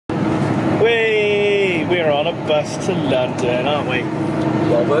We're on a bus to London, aren't we?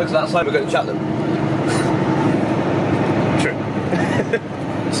 Well, works that side, we're going to Chatham. True.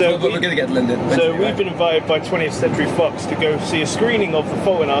 So we're going to get to London. So we've been invited by 20th Century Fox to go see a screening of The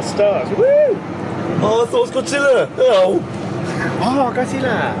Fault in Our Stars. Woo! Oh, I thought it was Godzilla. Oh,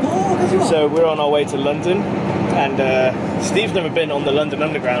 Godzilla. Oh, Godzilla. So we're on our way to London, and Steve's never been on the London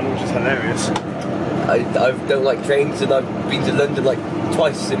Underground, which is hilarious. I don't like trains, and I've been to London like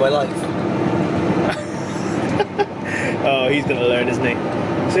twice in my life. Oh, he's going to learn, isn't he?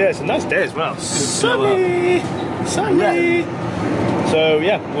 So yeah, it's a nice day as well. Sunny! Sunny! So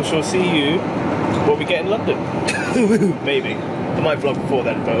yeah, we shall see you when we get in London. Maybe. I might vlog before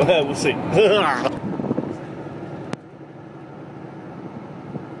then, but we'll see.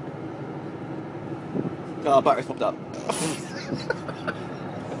 Oh, battery's popped up.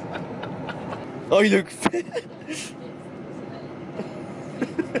 Oh, you look fit.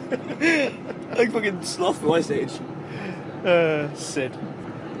 Like fucking sloth for my stage. Sid.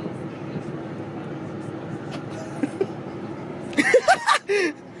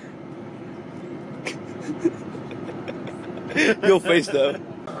 Your face though.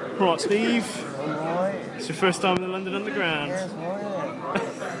 Right, Steve. Alright. It's your first time in the London Underground. Yes, right.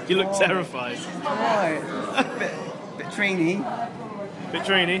 You look terrified. Alright. Bit trainy. Bit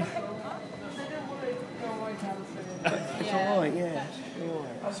trainy. It's alright, yeah. It's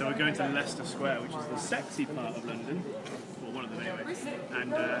alright. So we're going to Leicester Square, which is the sexy part of London. Well, one of them anyway.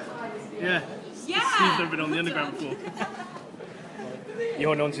 And yeah. Steve's never been on the Underground before. You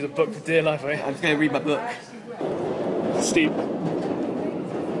hold on to the book for dear life, eh? I'm just going to read my book. Steve.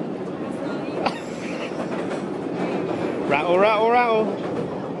 Rattle, rattle, rattle.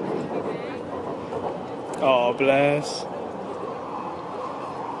 Oh, bless.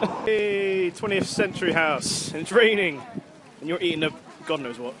 Hey, 20th Century House. And it's raining. And you're eating a God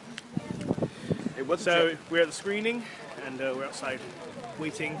knows what. So we're at the screening, and we're outside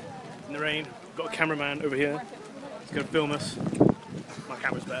waiting in the rain. We've got a cameraman over here. He's going to film us. My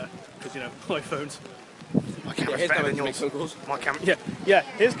camera's better, because, you know, iPhones. My camera's better than yours. My camera, yeah.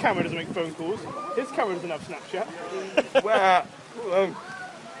 His camera doesn't make phone calls. His camera doesn't have Snapchat. Where?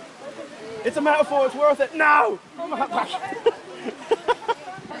 It's a metaphor. It's worth it. No. I'm a bash.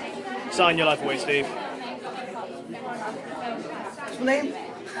 Sign your life away, Steve. What's my name?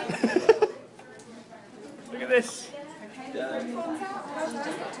 Look at this.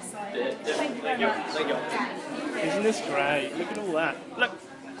 Thank you. Isn't this great? Look at all that. Look.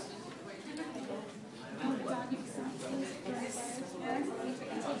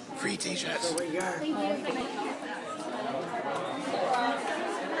 Free t-shirts.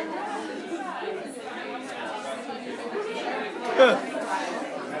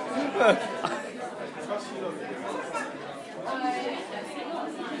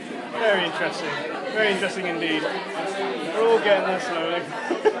 Very interesting. Very interesting indeed. We're all getting there slowly.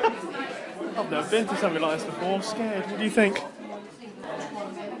 I've never been to something like this before. I'm scared. What do you think?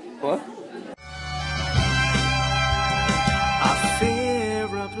 What? I fear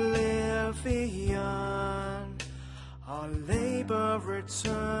oblivion, our labor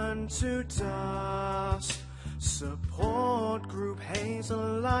return to dust. Support group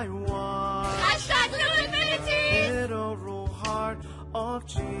Hazel I want. Hashtag Little Infinity! Literal heart of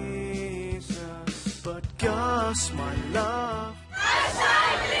Jesus. But Gus, my love.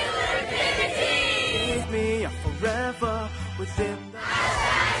 Hashtag Little Infinity! Give me a forever within the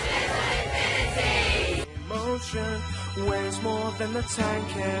Hashtag Little Infinity! emotion weighs more than the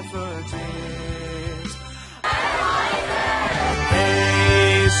tank ever did. Hazel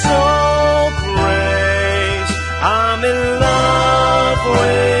Grace, I'm in love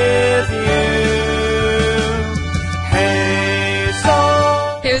with you. Hazel.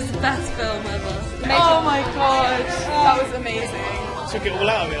 It was the best film ever. Oh my god, that was amazing. Took it all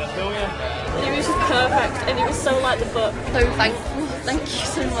out of it, I feel, yeah. It was just perfect, and it was so like the book. So thankful. Thank you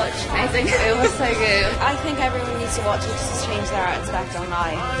so much. Amazing. It was so good. I think everyone needs to watch it just to change their aspect on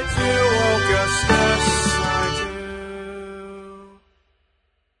life. I do, Augustus, I do.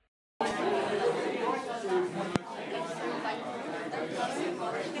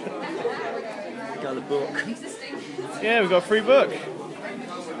 Got the book. Yeah, we've got a free book.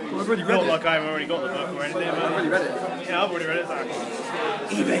 Well, I've already read Not it. like I've already got the book or anything. I've already read it. Yeah, I've already read it. Sorry.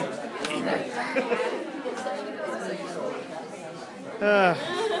 eBay.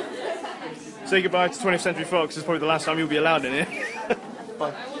 Say goodbye to 20th Century Fox. It's probably the last time you'll be allowed in here.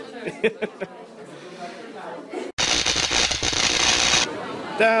 Bye.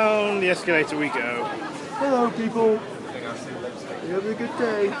 Down the escalator we go. Hello, people. You having a good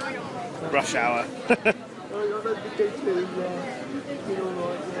day? Rush hour. Oh, I've had a good day too. Yeah. You know,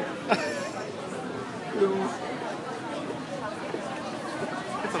 right, yeah.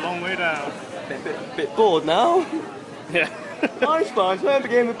 way down. Bit bored now. Yeah. Nice fun. So I have a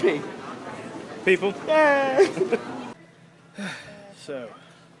game of P. People. Yeah. So,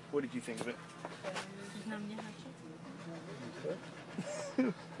 what did you think of it?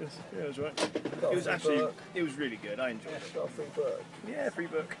 Yeah, it was right. It was actually, it was really good. I enjoyed it. Got a free book. Yeah, free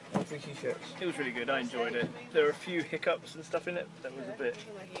book. And 3 t-shirts. It was really good. I enjoyed it. There were a few hiccups and stuff in it that was a bit,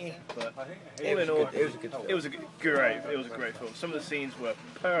 but all in all, It was a good film. it was a great film. Some of the scenes were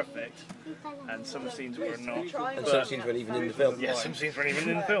perfect, and some of the scenes were not. And some scenes weren't even in the film. Yeah, some scenes weren't even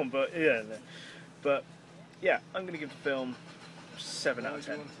in the film, but yeah. But yeah, I'm going to give the film 7 out of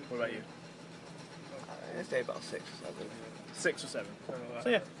 10. What about you? I'd say about 6 or 7. 6 or 7. So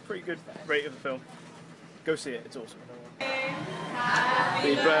yeah, pretty good rate of the film. Go see it, it's awesome.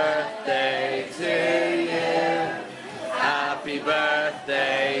 Happy birthday to you. Happy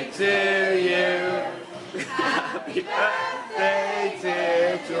birthday to you. Happy birthday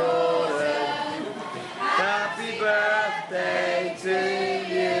to Jordan. Happy birthday